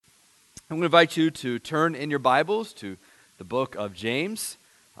I'm going to invite you to turn in your Bibles to the book of James.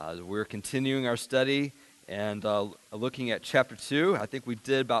 We're continuing our study and looking at chapter 2. I think we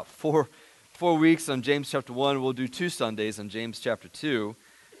did about four weeks on James chapter 1. We'll do 2 Sundays on James chapter 2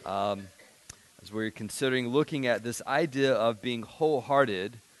 as we're considering looking at this idea of being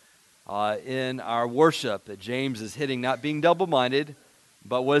wholehearted in our worship that James is hitting, not being double-minded,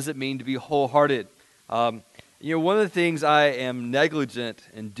 but what does it mean to be wholehearted? One of the things I am negligent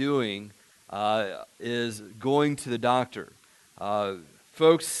in doing is going to the doctor.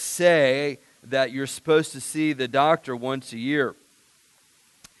 Folks say that you're supposed to see the doctor once a year.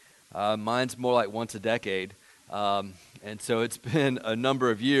 Mine's more like once a decade. And so it's been a number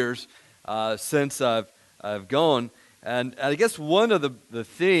of years since I've gone. And I guess one of the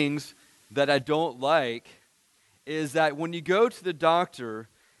things that I don't like is that when you go to the doctor,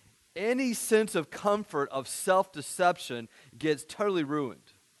 any sense of comfort of self-deception gets totally ruined.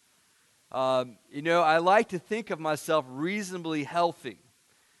 I like to think of myself reasonably healthy.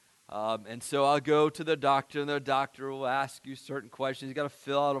 And so I'll go to the doctor, and the doctor will ask you certain questions. You got to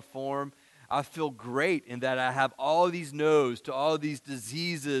fill out a form. I feel great in that I have all these no's to all these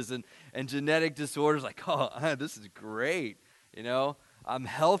diseases and genetic disorders. Like, this is great. I'm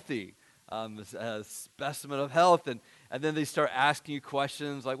healthy. I'm a specimen of health. And then they start asking you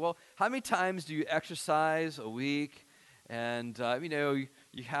questions like, well, how many times do you exercise a week? And,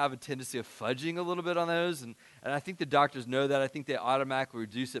 you have a tendency of fudging a little bit on those. And I think the doctors know that. I think they automatically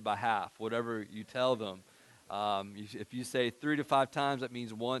reduce it by half, whatever you tell them. If you say 3 to 5 times, that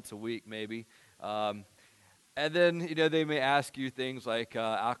means once a week maybe. And then, they may ask you things like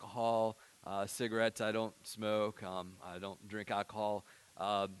alcohol, cigarettes. I don't smoke. I don't drink alcohol.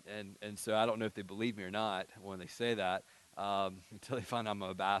 And so I don't know if they believe me or not when they say that until they find I'm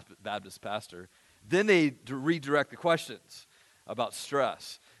a Baptist pastor. Then they redirect the questions about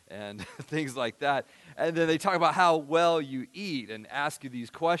stress and things like that. And then they talk about how well you eat and ask you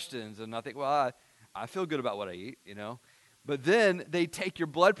these questions. And I think, well, I feel good about what I eat, But then they take your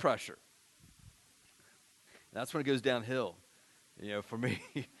blood pressure. That's when it goes downhill, for me.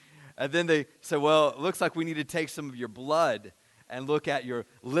 And then they say, well, it looks like we need to take some of your blood and look at your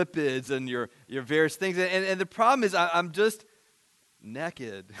lipids and your various things. And the problem is I'm just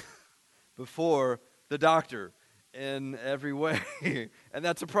naked before the doctor in every way. And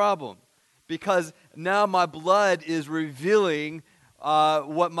that's a problem because now my blood is revealing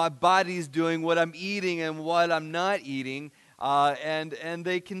what my body's doing, what I'm eating and what I'm not eating. And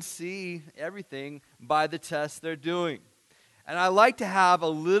they can see everything by the tests they're doing. And I like to have a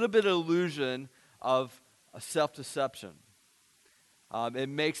little bit of illusion of a self-deception. It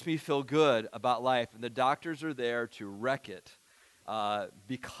makes me feel good about life. And the doctors are there to wreck it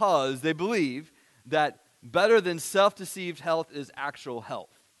because they believe that better than self-deceived health is actual health.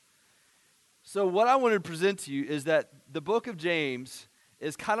 So what I want to present to you is that the book of James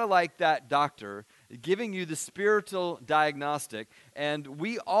is kind of like that doctor giving you the spiritual diagnostic. And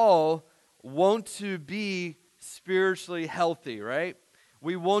we all want to be spiritually healthy, right?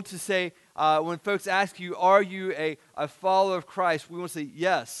 We want to say, when folks ask you, are you a follower of Christ? We want to say,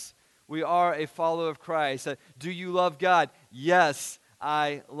 yes, we are a follower of Christ. Do you love God? Yes,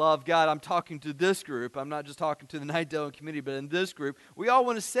 I love God. I'm talking to this group. I'm not just talking to the Night Dale community, but in this group, we all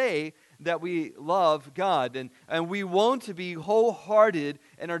want to say that we love God. And we want to be wholehearted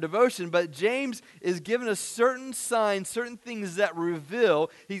in our devotion. But James is giving us certain signs, certain things that reveal.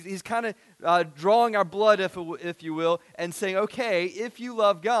 He's kind of drawing our blood, if you will, and saying, okay, if you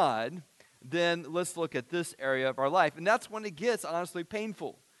love God, then let's look at this area of our life. And that's when it gets, honestly,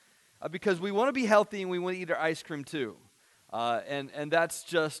 painful. Because we want to be healthy and we want to eat our ice cream too. And that's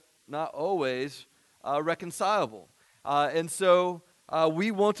just not always reconcilable. And so we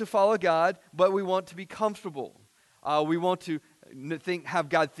want to follow God, but we want to be comfortable. We want to have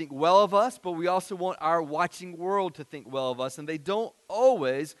God think well of us, but we also want our watching world to think well of us, and they don't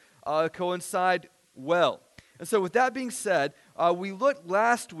always coincide well. And so with that being said, we looked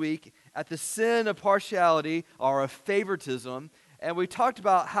last week at the sin of partiality or of favoritism, and we talked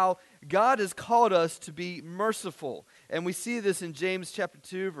about how God has called us to be merciful. And we see this in James chapter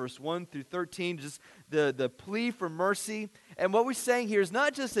 2, verse 1 through 13, just the plea for mercy. And what we're saying here is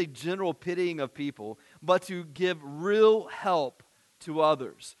not just a general pitying of people, but to give real help to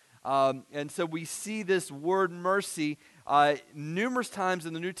others. And so we see this word mercy numerous times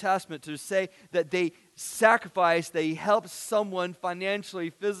in the New Testament to say that they sacrifice, they help someone financially,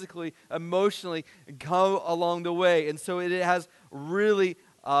 physically, emotionally go along the way. And so it has really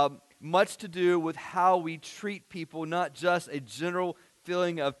much to do with how we treat people, not just a general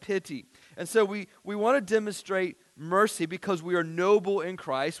feeling of pity. And so we want to demonstrate mercy because we are noble in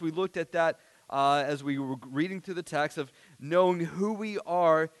Christ. We looked at that as we were reading through the text of knowing who we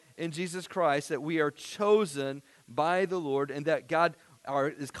are in Jesus Christ, that we are chosen by the Lord and that God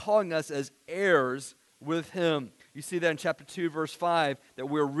is calling us as heirs with Him. You see that in chapter 2, verse 5, that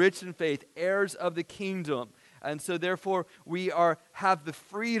we're rich in faith, heirs of the kingdom. And so therefore we have the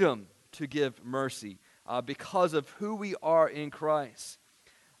freedom to give mercy because of who we are in Christ.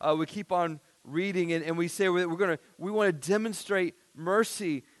 We keep on reading and we say we want to demonstrate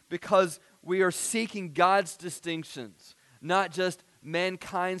mercy because we are seeking God's distinctions, not just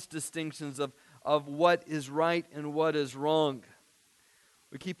mankind's distinctions of what is right and what is wrong.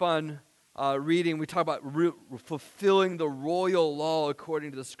 We keep on reading. We talk about fulfilling the royal law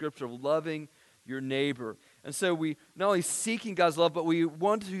according to the Scripture of loving your neighbor. And so we not only seeking God's love, but we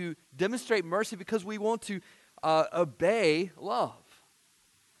want to demonstrate mercy because we want to obey love.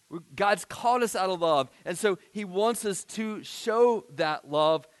 God's called us out of love, and so He wants us to show that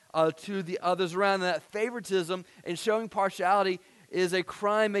love to the others around. And that favoritism and showing partiality is a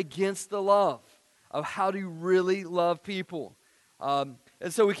crime against the love of how do you really love people. And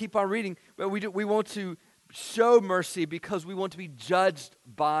so we keep on reading, but we want to show mercy because we want to be judged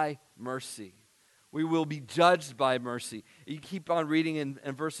by mercy. We will be judged by mercy. You keep on reading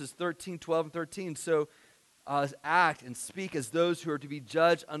in verses 13, 12, and 13. So act and speak as those who are to be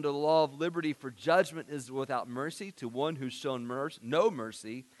judged under the law of liberty, for judgment is without mercy to one who's shown no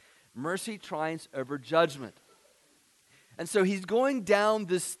mercy. Mercy triumphs over judgment. And so he's going down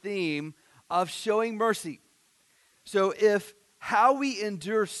this theme of showing mercy. So if how we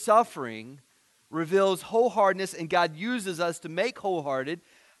endure suffering reveals wholeheartedness and God uses us to make wholehearted,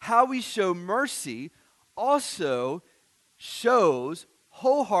 how we show mercy also shows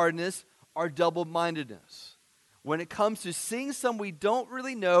wholeheartedness or double-mindedness. When it comes to seeing someone we don't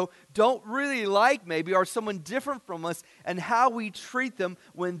really know, don't really like maybe, or someone different from us, and how we treat them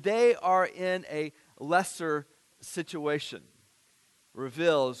when they are in a lesser situation,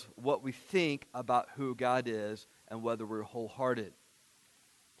 reveals what we think about who God is and whether we're wholehearted.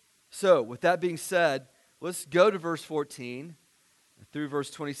 So, with that being said, let's go to verse 14 through verse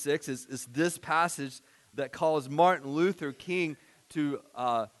 26. Is this passage that calls Martin Luther King to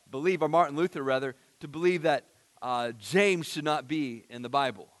believe, or Martin Luther rather, to believe that James should not be in the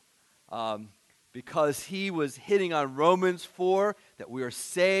Bible. Because he was hitting on Romans 4, that we are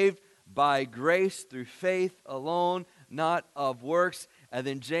saved by grace through faith alone, not of works. And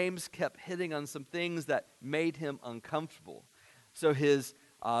then James kept hitting on some things that made him uncomfortable. So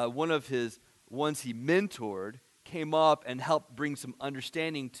one of his ones he mentored came up and helped bring some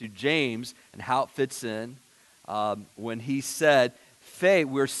understanding to James and how it fits in when he said,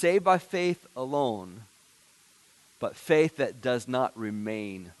 we're saved by faith alone, but faith that does not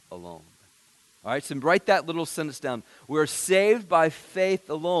remain alone. All right, so write that little sentence down. We're saved by faith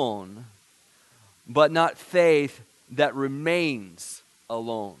alone, but not faith that remains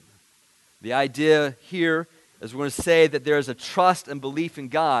alone. The idea here is we're going to say that there is a trust and belief in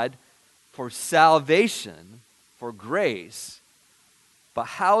God for salvation, for grace, but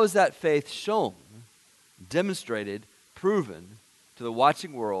how is that faith shown, demonstrated, proven to the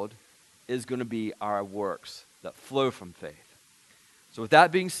watching world is going to be our works that flow from faith. So with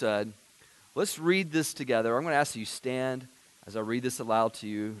that being said, let's read this together. I'm going to ask you stand as I read this aloud to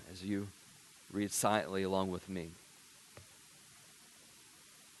you as you read silently along with me.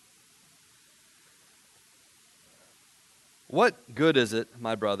 What good is it,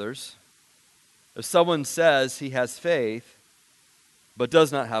 my brothers, if someone says he has faith but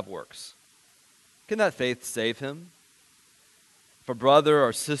does not have works? Can that faith save him? If a brother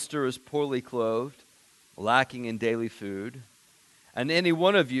or sister is poorly clothed, lacking in daily food, and any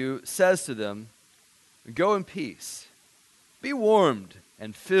one of you says to them, "Go in peace, be warmed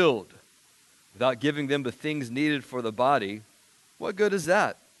and filled," without giving them the things needed for the body, what good is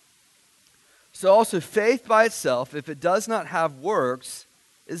that? So also faith by itself, if it does not have works,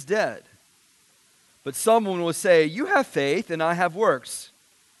 is dead. But someone will say, "You have faith and I have works.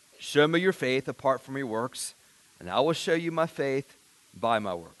 Show me your faith apart from your works, and I will show you my faith by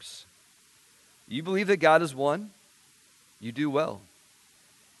my works." You believe that God is one? You do well.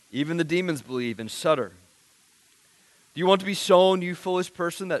 Even the demons believe and shudder. Do you want to be shown, you foolish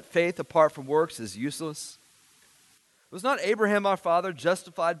person, that faith apart from works is useless? Was not Abraham our father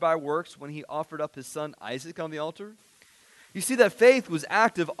justified by works when he offered up his son Isaac on the altar? You see that faith was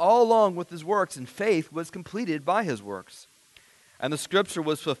active all along with his works, and faith was completed by his works. And the scripture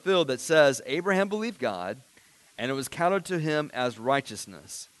was fulfilled that says, Abraham believed God, and it was counted to him as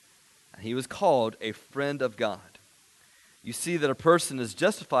righteousness. And he was called a friend of God. You see that a person is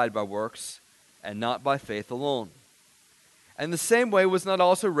justified by works and not by faith alone. And the same way was not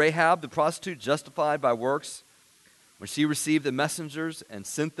also Rahab the prostitute justified by works when she received the messengers and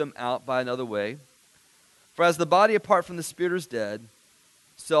sent them out by another way? For as the body apart from the spirit is dead,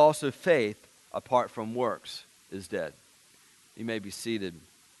 so also faith apart from works is dead. You may be seated.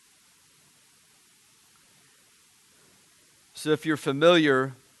 So if you're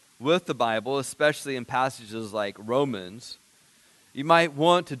familiar with the Bible, especially in passages like Romans, you might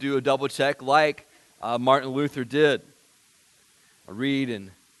want to do a double check like Martin Luther did. I read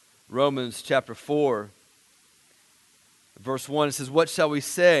in Romans chapter 4, verse 1, it says, "What shall we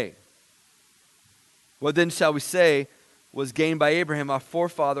say? What then shall we say was gained by Abraham, our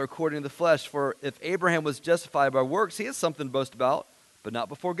forefather, according to the flesh? For if Abraham was justified by works, he has something to boast about, but not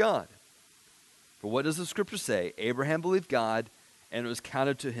before God. For what does the Scripture say? Abraham believed God, and it was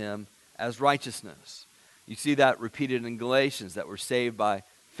counted to him as righteousness." You see that repeated in Galatians, that we're saved by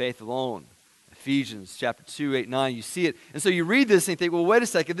faith alone. Ephesians chapter 2, 8, 9, you see it. And so you read this and you think, well, wait a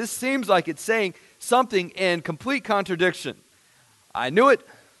second, this seems like it's saying something in complete contradiction. I knew it.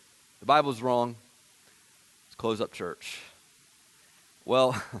 The Bible's wrong. Let's close up church.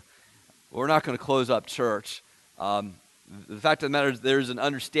 Well, we're not going to close up church. The fact of the matter is there's an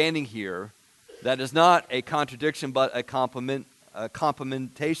understanding here that is not a contradiction but a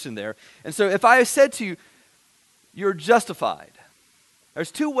complementation there. And so if I said to you, you're justified,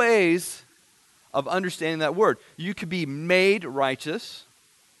 there's two ways of understanding that word. You could be made righteous,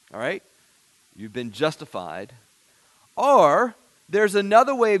 all right? You've been justified. Or there's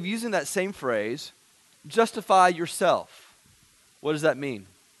another way of using that same phrase, justify yourself. What does that mean?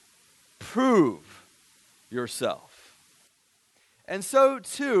 Prove yourself. And so,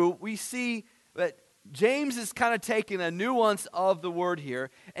 too, we see that James is kind of taking a nuance of the word here,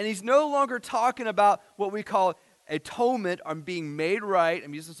 and he's no longer talking about what we call atonement, or being made right.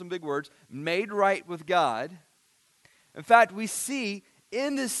 I'm using some big words, made right with God. In fact, we see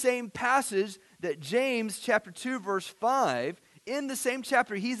in this same passage that James chapter 2, verse 5, in the same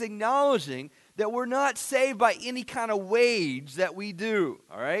chapter, he's acknowledging that we're not saved by any kind of wage that we do,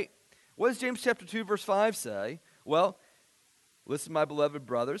 all right? What does James chapter 2, verse 5 say? Well, listen, my beloved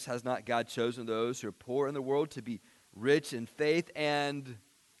brothers, has not God chosen those who are poor in the world to be rich in faith and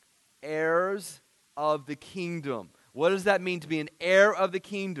heirs of the kingdom? What does that mean to be an heir of the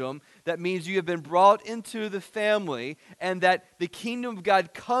kingdom? That means you have been brought into the family and that the kingdom of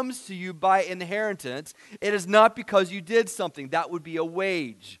God comes to you by inheritance. It is not because you did something. That would be a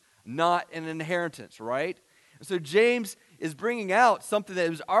wage, not an inheritance, right? And so James is bringing out something that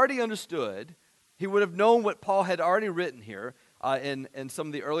was already understood. He would have known what Paul had already written here in some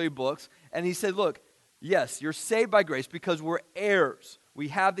of the early books. And he said, look, yes, you're saved by grace because we're heirs. We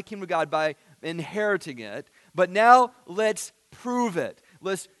have the kingdom of God by inheriting it. But now let's prove it.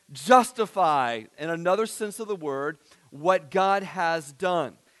 Let's justify, in another sense of the word, what God has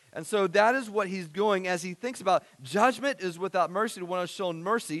done. And so that is what he's doing as he thinks about judgment is without mercy to one who has shown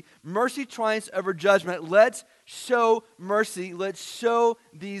mercy. Mercy triumphs over judgment. Let's show mercy. Let's show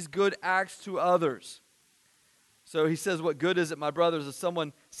these good acts to others. So he says, what good is it, my brothers, if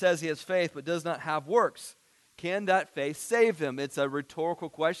someone says he has faith but does not have works? Can that faith save him? It's a rhetorical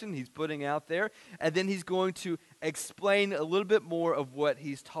question he's putting out there. And then he's going to explain a little bit more of what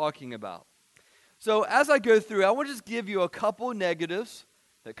he's talking about. So as I go through, I want to just give you a couple negatives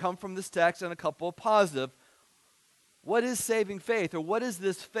that come from this text and a couple of positive. What is saving faith, or what is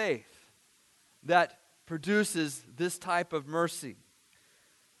this faith that produces this type of mercy?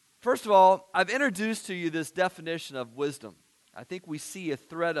 First of all, I've introduced to you this definition of wisdom. I think we see a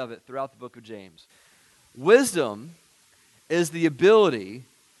thread of it throughout the book of James. Wisdom is the ability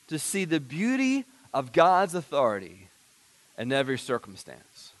to see the beauty of God's authority in every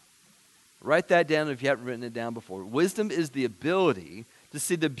circumstance. Write that down if you haven't written it down before. Wisdom is the ability to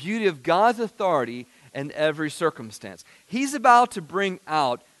see the beauty of God's authority in every circumstance. He's about to bring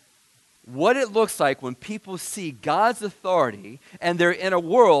out what it looks like when people see God's authority and they're in a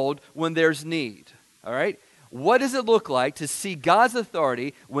world when there's need. All right? What does it look like to see God's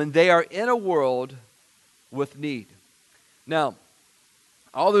authority when they are in a world with need? Now,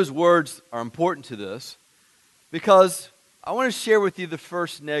 all those words are important to this because I want to share with you the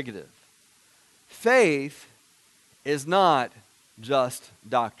first negative. Faith is not just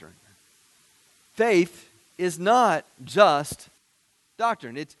doctrine. Faith is not just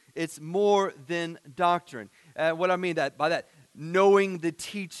doctrine. It's more than doctrine. What I mean by that, knowing the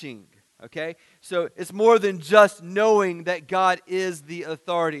teaching. Okay? So it's more than just knowing that God is the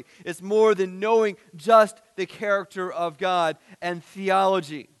authority. It's more than knowing just the character of God and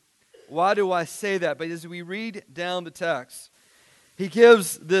theology. Why do I say that? But as we read down the text, he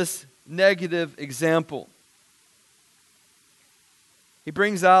gives this negative example. He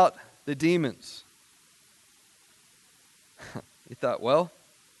brings out the demons. He thought, well,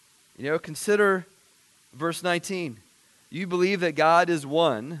 consider verse 19. You believe that God is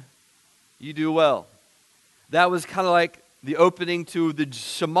one, you do well. That was kind of like the opening to the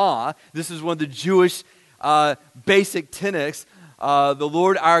Shema. This is one of the Jewish basic tenets. The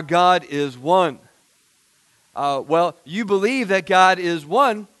Lord our God is one. Well, you believe that God is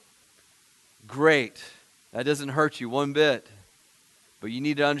one. Great. That doesn't hurt you one bit. But you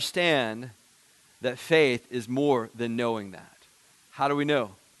need to understand that faith is more than knowing that. How do we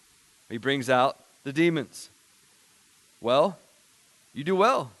know? He brings out the demons. Well, you do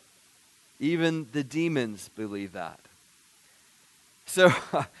well. Even the demons believe that. So,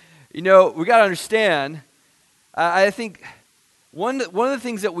 we got to understand, I think one of the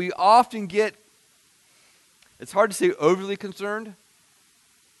things that we often get, it's hard to say overly concerned.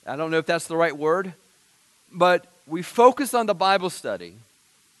 I don't know if that's the right word, but we focus on the Bible study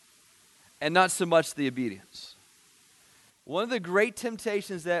and not so much the obedience. One of the great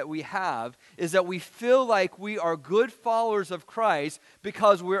temptations that we have is that we feel like we are good followers of Christ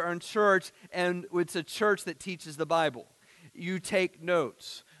because we're in church and it's a church that teaches the Bible. You take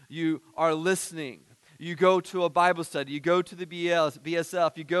notes. You are listening. You go to a Bible study. You go to the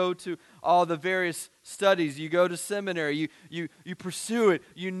BSF. You go to all the various studies. You go to seminary. You pursue it.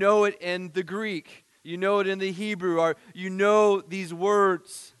 You know it in the Greek. You know it in the Hebrew. Or you know these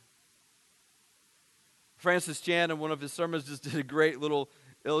words. Francis Chan, in one of his sermons, just did a great little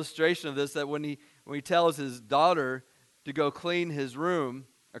illustration of this, that when he tells his daughter to go clean his room,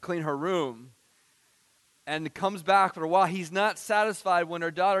 or clean her room, and comes back for a while, he's not satisfied when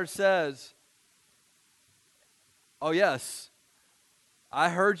her daughter says, "Oh yes, I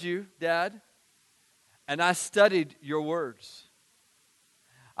heard you, Dad, and I studied your words.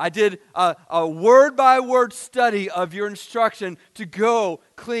 I did a word-by-word study of your instruction to go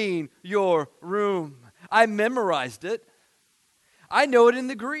clean your room. I memorized it. I know it in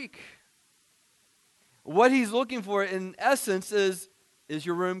the Greek." What he's looking for, in essence, is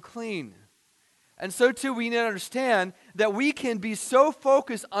your room clean? And so, too, we need to understand that we can be so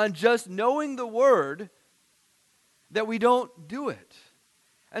focused on just knowing the Word that we don't do it.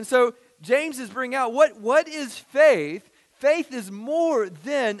 And so, James is bringing out, what is faith? Faith is more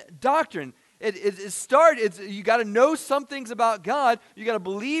than doctrine. You got to know some things about God. You got to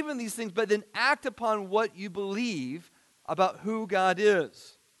believe in these things, but then act upon what you believe about who God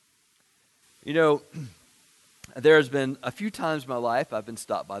is. There's been a few times in my life I've been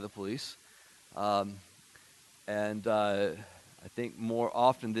stopped by the police. And I think more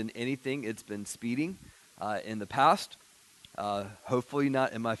often than anything, it's been speeding in the past. Hopefully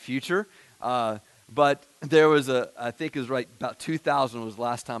not in my future. But there was I think it was right about 2000 was the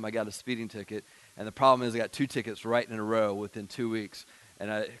last time I got a speeding ticket. And the problem is I got 2 tickets right in a row within 2 weeks. And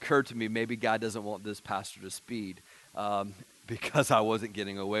it occurred to me, maybe God doesn't want this pastor to speed because I wasn't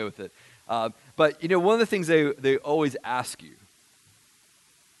getting away with it. But, one of the things they always ask you,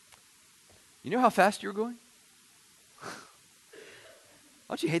 you know how fast you're going?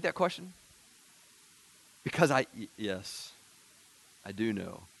 Don't you hate that question? Because yes, I do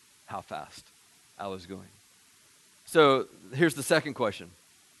know how fast I was going. So here's the second question.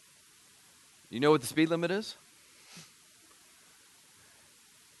 You know what the speed limit is?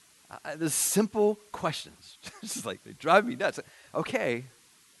 The simple questions. Just like they drive me nuts. Okay.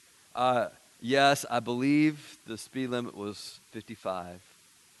 Yes, I believe the speed limit was 55.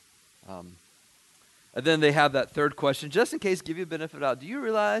 And then they have that third question, just in case, give you a benefit of the doubt. Do you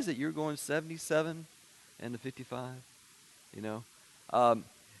realize that you're going 77 and the 55?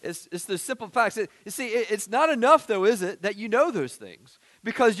 It's the simple facts. It's not enough, though, is it, that you know those things?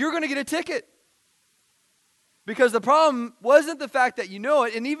 Because you're going to get a ticket. Because the problem wasn't the fact that you know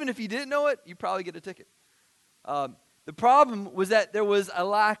it, and even if you didn't know it, you probably get a ticket. The problem was that there was a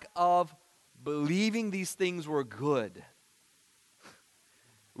lack of believing these things were good.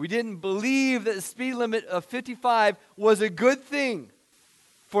 We didn't believe that the speed limit of 55 was a good thing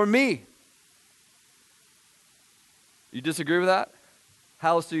for me. You disagree with that?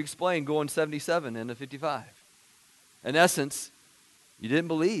 How else do you explain going 77 and a 55? In essence, you didn't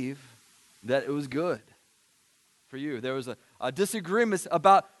believe that it was good for you. There was a disagreement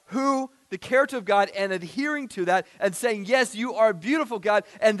about who the character of God and adhering to that and saying, yes, you are beautiful, God,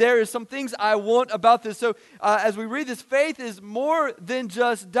 and there is some things I want about this. So as we read this, faith is more than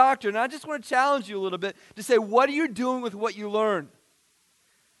just doctrine. And I just want to challenge you a little bit to say, what are you doing with what you learn?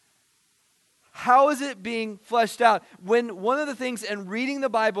 How is it being fleshed out? When one of the things in reading the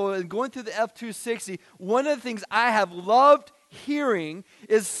Bible and going through the F-260, one of the things I have loved hearing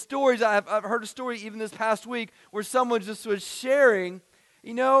is stories. I've heard a story even this past week where someone just was sharing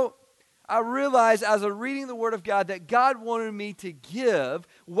You know, I realized as I'm reading the Word of God that God wanted me to give,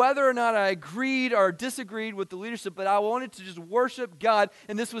 whether or not I agreed or disagreed with the leadership, but I wanted to just worship God,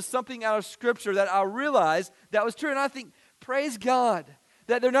 and this was something out of Scripture that I realized that was true. And I think, praise God,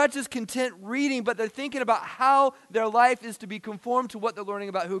 that they're not just content reading, but they're thinking about how their life is to be conformed to what they're learning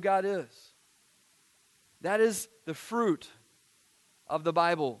about who God is. That is the fruit of the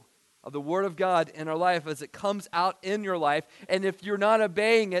Bible, of the Word of God in our life as it comes out in your life. And if you're not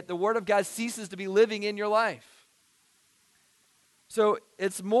obeying it, the Word of God ceases to be living in your life. So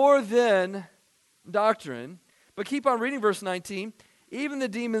it's more than doctrine. But keep on reading verse 19. Even the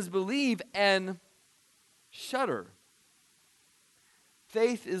demons believe and shudder.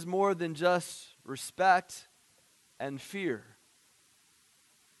 Faith is more than just respect and fear.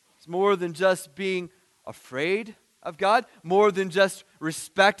 It's more than just being afraid of God, more than just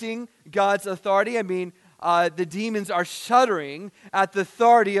respecting God's authority. I mean, the demons are shuddering at the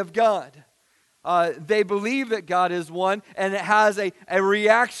authority of God. They believe that God is one, and it has a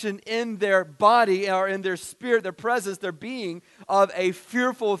reaction in their body or in their spirit, their presence, their being of a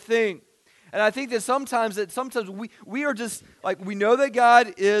fearful thing. And I think that sometimes we are just like, we know that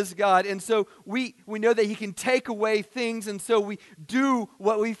God is God, and so we know that He can take away things, and so we do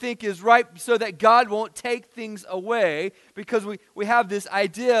what we think is right so that God won't take things away, because we have this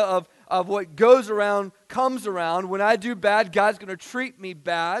idea of what goes around comes around. When I do bad, God's going to treat me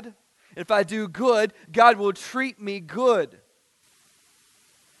bad. If I do good, God will treat me good.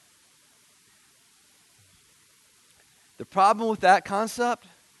 The problem with that concept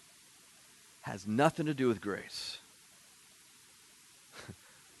has nothing to do with grace.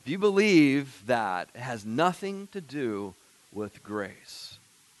 If you believe that, it has nothing to do with grace.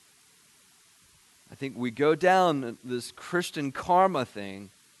 I think we go down this Christian karma thing,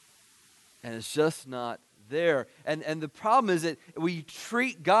 and it's just not there. And the problem is that we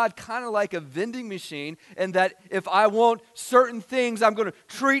treat God kind of like a vending machine, and that if I want certain things, I'm going to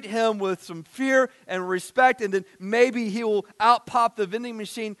treat Him with some fear and respect, and then maybe He will out-pop the vending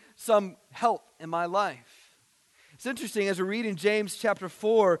machine some help in my life. It's interesting, as we read in James chapter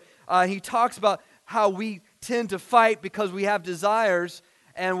 4, he talks about how we tend to fight because we have desires,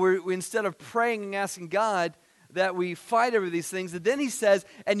 and we instead of praying and asking God, that we fight over these things. And then he says,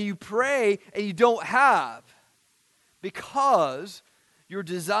 and you pray and you don't have because your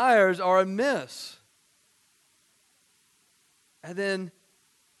desires are amiss. And then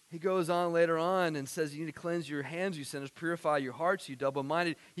he goes on later on and says, you need to cleanse your hands, you sinners, purify your hearts, you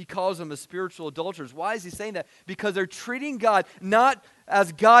double-minded. He calls them as spiritual adulterers. Why is he saying that? Because they're treating God not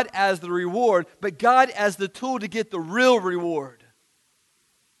as God as the reward, but God as the tool to get the real reward.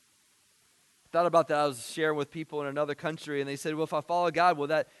 Thought about that. I was sharing with people in another country, and they said, well, if I follow God, will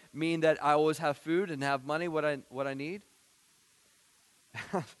that mean that I always have food and have money, what I need?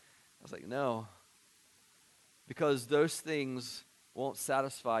 I was like, no. Because those things won't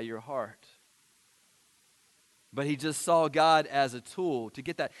satisfy your heart. But he just saw God as a tool to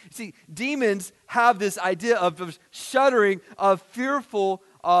get that. See, demons have this idea of shuddering, of fearful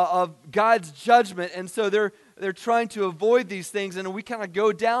of God's judgment, and so they're trying to avoid these things, and we kind of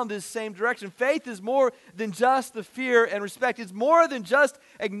go down this same direction. Faith is more than just the fear and respect. It's more than just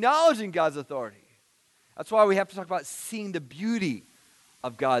acknowledging God's authority. That's why we have to talk about seeing the beauty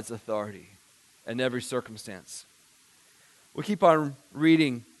of God's authority in every circumstance. We keep on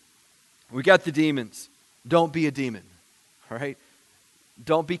reading. We got the demons. Don't be a demon, all right?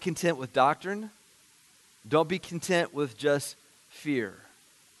 Don't be content with doctrine. Don't be content with just fear.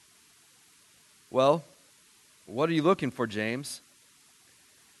 Well, what are you looking for, James?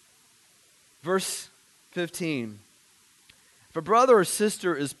 Verse 15. If a brother or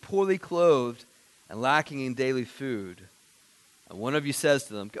sister is poorly clothed and lacking in daily food, and one of you says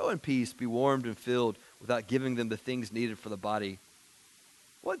to them, go in peace, be warmed and filled, without giving them the things needed for the body,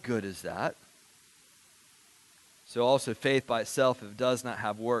 what good is that? So also faith by itself, if it does not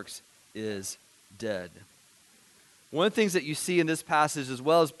have works, is dead. One of the things that you see in this passage as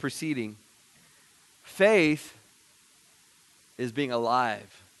well as preceding, faith is being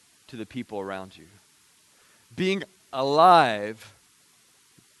alive to the people around you. Being alive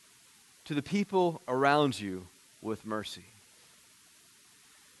to the people around you with mercy.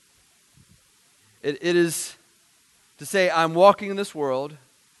 It is to say, I'm walking in this world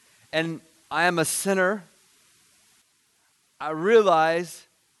and I am a sinner. I realize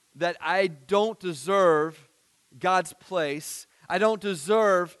that I don't deserve God's place. I don't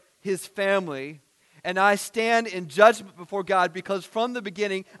deserve His family. And I stand in judgment before God because from the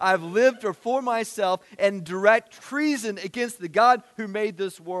beginning I've lived for myself and direct treason against the God who made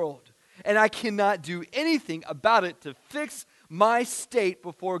this world. And I cannot do anything about it to fix my state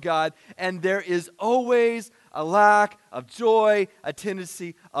before God, and there is always a lack of joy, a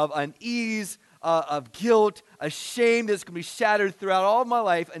tendency of unease, of guilt, a shame that's going to be shattered throughout all of my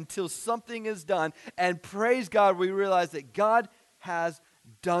life until something is done. And praise God, we realize that God has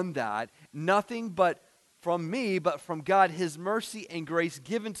done that. Nothing but from me, but from God, His mercy and grace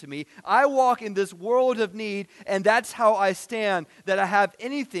given to me. I walk in this world of need, and that's how I stand, that I have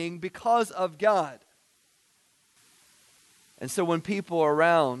anything because of God. And so when people are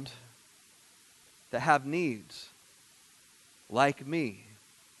around that have needs, like me,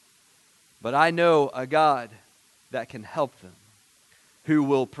 but I know a God that can help them, who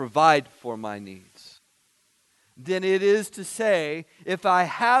will provide for my needs, then it is to say, if I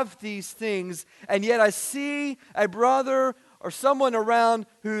have these things, and yet I see a brother or someone around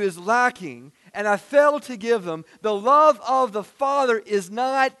who is lacking, and I fail to give them, the love of the Father is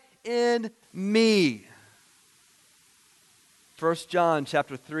not in me. 1 John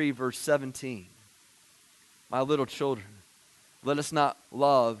chapter 3, verse 17. My little children, let us not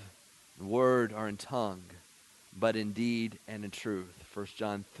love in word or in tongue, but in deed and in truth. 1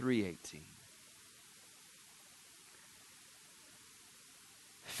 John 3:18.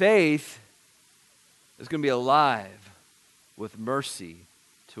 Faith is going to be alive with mercy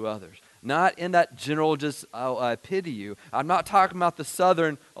to others. Not in that general just, oh, I pity you. I'm not talking about the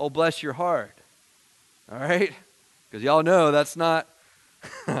southern, oh, bless your heart. All right? Because y'all know that's not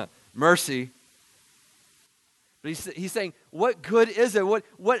mercy. But he's saying, what good is it? What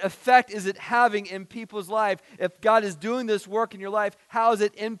effect is it having in people's life? If God is doing this work in your life, how is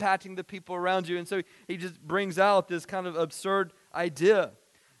it impacting the people around you? And so he just brings out this kind of absurd idea.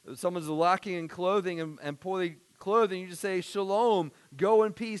 If someone's lacking in clothing and poorly clothed, and you just say, shalom, go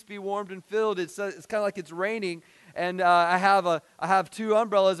in peace, be warmed and filled. It's kind of like it's raining, and I have two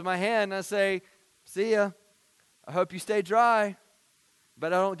umbrellas in my hand, and I say, see ya. I hope you stay dry,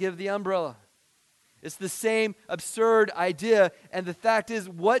 but I don't give the umbrella. It's the same absurd idea, and the fact is,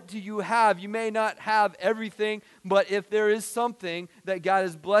 what do you have? You may not have everything, but if there is something that God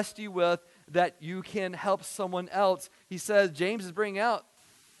has blessed you with that you can help someone else, he says, James is bringing out,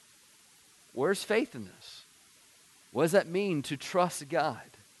 where's faith in this? What does that mean to trust God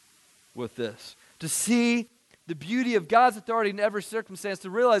with this? To see the beauty of God's authority in every circumstance, to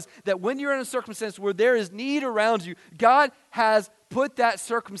realize that when you're in a circumstance where there is need around you, God has put that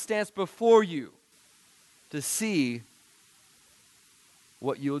circumstance before you to see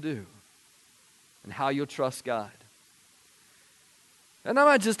what you'll do and how you'll trust God. And I'm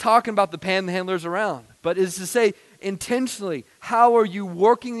not just talking about the panhandlers around, but it's to say intentionally, how are you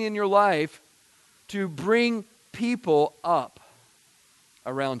working in your life to bring people up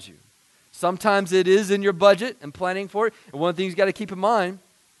around you? Sometimes it is in your budget and planning for it. And one of the things you got to keep in mind,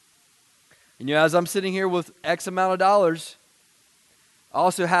 and as I'm sitting here with X amount of dollars, I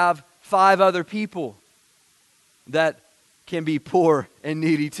also have 5 other people that can be poor and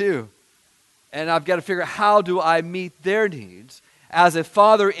needy too. And I've got to figure out, how do I meet their needs as a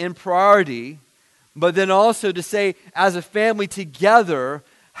father in priority, but then also to say, as a family together,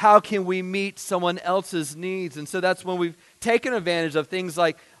 how can we meet someone else's needs? And so that's when we've taken advantage of things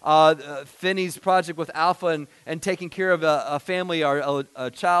like Finney's project with Alpha and taking care of a family or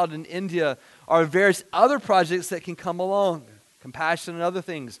a child in India, or various other projects that can come along, compassion and other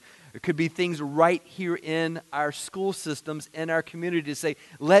things. It could be things right here in our school systems, in our community, to say,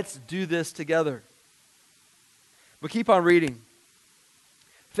 let's do this together. But keep on reading.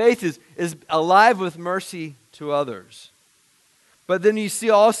 Faith is alive with mercy to others. But then you see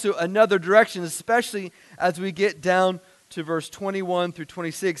also another direction, especially as we get down to verse 21 through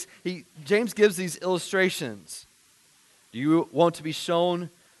 26. James gives these illustrations. Do you want to be shown,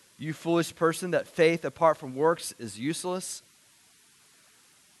 you foolish person, that faith apart from works is useless?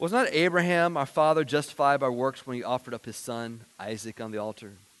 Was not Abraham, our father, justified by works when he offered up his son, Isaac, on the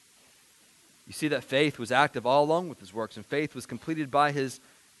altar? You see that faith was active all along with his works, and faith was completed by his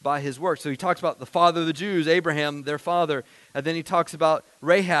works. So he talks about the father of the Jews, Abraham, their father, and then he talks about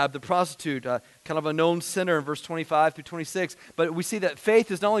Rahab, the prostitute, kind of a known sinner in verse 25 through 26. But we see that faith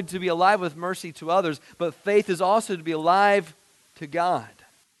is not only to be alive with mercy to others, but faith is also to be alive to God.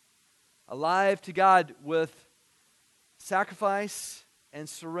 Alive to God with sacrifice and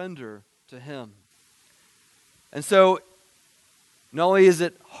surrender to Him. And so, not only is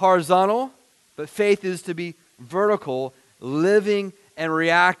it horizontal, but faith is to be vertical, living and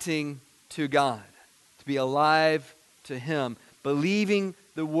reacting to God, to be alive to Him, believing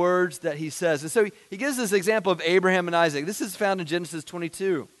the words that He says. And so he gives this example of Abraham and Isaac. This is found in Genesis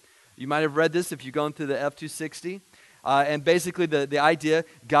 22. You might have read this if you've gone through the F-260. And basically the idea,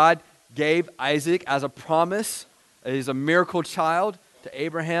 God gave Isaac as a promise He's a miracle child to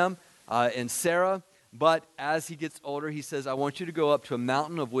Abraham and Sarah. But as he gets older, he says, I want you to go up to a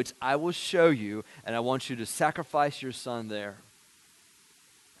mountain of which I will show you, and I want you to sacrifice your son there.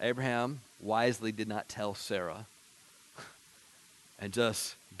 Abraham wisely did not tell Sarah and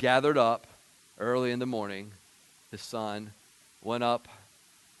just gathered up early in the morning. His son went up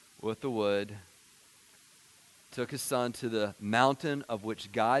with the wood, took his son to the mountain of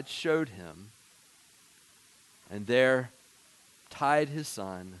which God showed him, and there tied his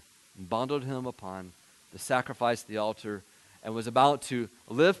son, and bundled him upon the sacrifice, the altar, and was about to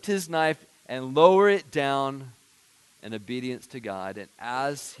lift his knife and lower it down in obedience to God. And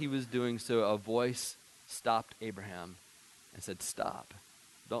as he was doing so, a voice stopped Abraham and said, stop.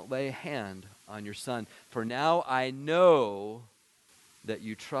 Don't lay a hand on your son. For now I know that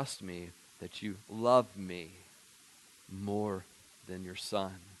you trust me, that you love me more than your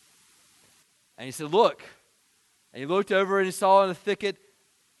son. And he said, look. And he looked over and he saw in a thicket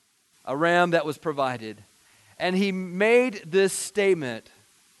a ram that was provided. And he made this statement,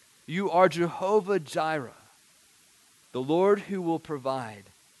 you are Jehovah Jireh, the Lord who will provide.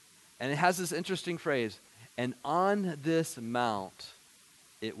 And it has this interesting phrase, and on this mount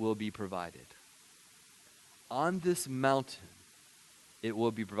it will be provided. On this mountain it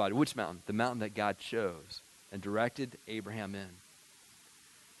will be provided. Which mountain? The mountain that God chose and directed Abraham in.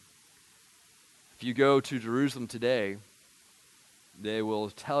 If you go to Jerusalem today, they will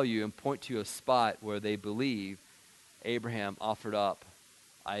tell you and point to a spot where they believe Abraham offered up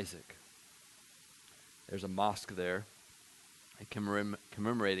Isaac. There's a mosque there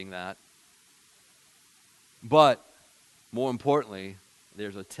commemorating that. But more importantly,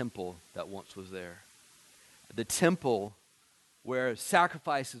 there's a temple that once was there. The temple where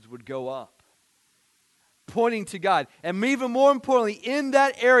sacrifices would go up, pointing to God. And even more importantly, in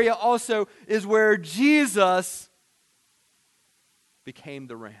that area also is where Jesus became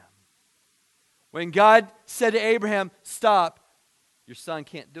the ram. When God said to Abraham, stop, your son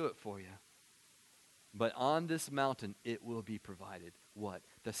can't do it for you. But on this mountain it will be provided. What?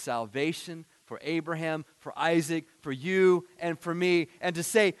 The salvation for Abraham, for Isaac, for you, and for me. And to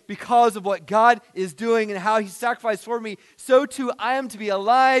say, because of what God is doing and how he sacrificed for me, so too I am to be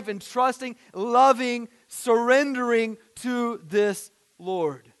alive and trusting, loving, surrendering to this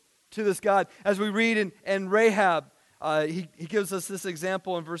Lord, to this God. As we read in Rahab, he gives us this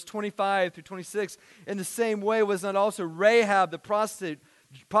example in verse 25 through 26. In the same way was not also Rahab the prostitute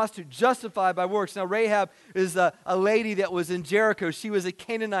justified by works. Now Rahab is a lady that was in Jericho. She was a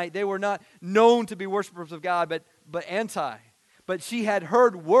Canaanite. They were not known to be worshipers of God, but anti. But she had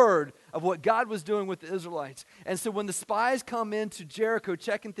heard word of what God was doing with the Israelites. And so when the spies come into Jericho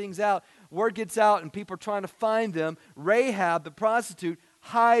checking things out, word gets out and people are trying to find them. Rahab, the prostitute,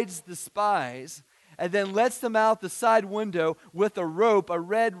 hides the spies and then lets them out the side window with a rope, a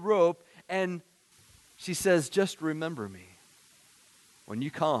red rope, and she says, just remember me when you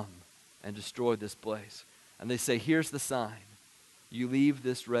come and destroy this place. And they say, here's the sign. You leave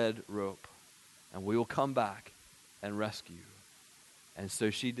this red rope, and we will come back and rescue you. And so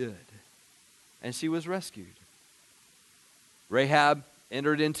she did. And she was rescued. Rahab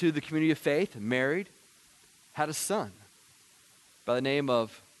entered into the community of faith, married, had a son by the name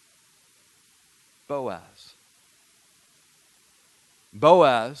of Boaz.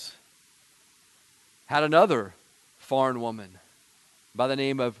 Boaz had another foreign woman by the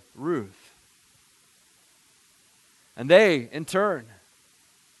name of Ruth. And they, in turn,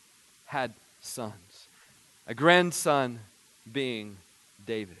 had sons. A grandson being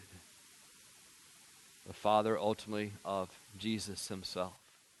David, the father ultimately of Jesus himself.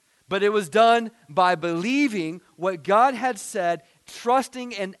 But it was done by believing what God had said,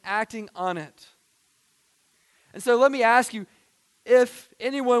 trusting and acting on it. And so let me ask you, if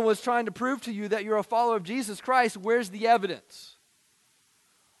anyone was trying to prove to you that you're a follower of Jesus Christ, where's the evidence?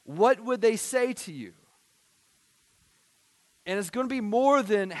 What would they say to you? And it's going to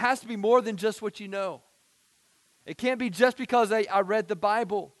be has to be more than just what you know. It can't be just because I read the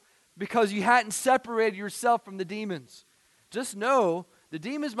Bible, because you hadn't separated yourself from the demons. Just know the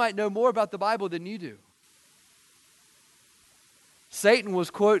demons might know more about the Bible than you do. Satan was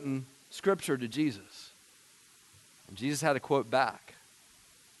quoting Scripture to Jesus. And Jesus had to quote back.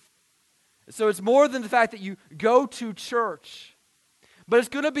 So it's more than the fact that you go to church. But it's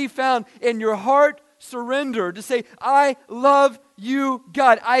going to be found in your heart surrender to say, I love you,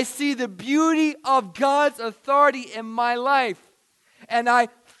 God. I see the beauty of God's authority in my life. And I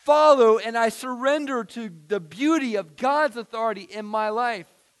follow and I surrender to the beauty of God's authority in my life.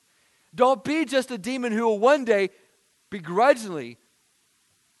 Don't be just a demon who will one day begrudgingly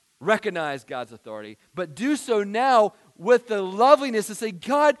recognize God's authority, but do so now with the loveliness to say,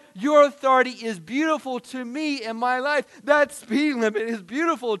 God, your authority is beautiful to me in my life. That speed limit is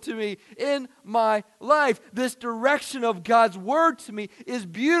beautiful to me in my life. This direction of God's word to me is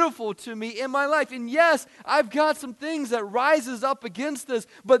beautiful to me in my life. And yes, I've got some things that rises up against this,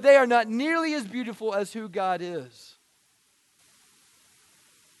 but they are not nearly as beautiful as who God is.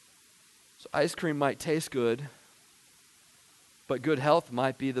 So ice cream might taste good, but good health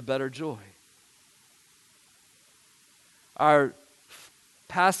might be the better joy. Our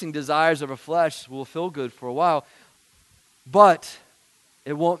passing desires of our flesh will feel good for a while, but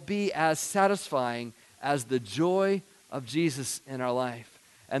it won't be as satisfying as the joy of Jesus in our life.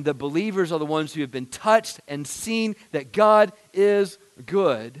 And the believers are the ones who have been touched and seen that God is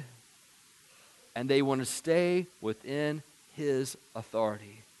good, and they want to stay within His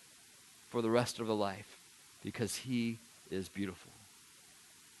authority for the rest of their life because He is beautiful.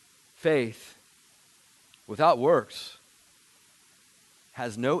 Faith without works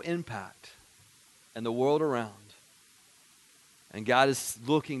has no impact in the world around. And God is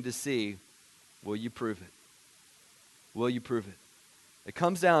looking to see, will you prove it? Will you prove it? It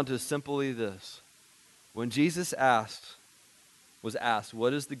comes down to simply this. When Jesus was asked,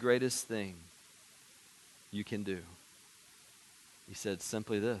 what is the greatest thing you can do? He said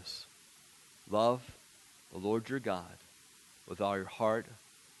simply this: love the Lord your God with all your heart,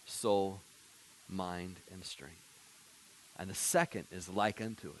 soul, mind, and strength. And the second is like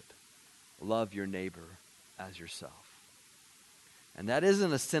unto it: love your neighbor as yourself. And that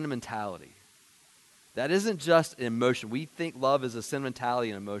isn't a sentimentality. That isn't just an emotion. We think love is a sentimentality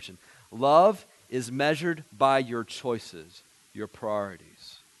and emotion. Love is measured by your choices, your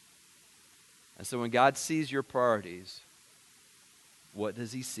priorities. And so when God sees your priorities, what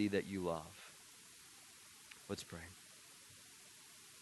does He see that you love? Let's pray.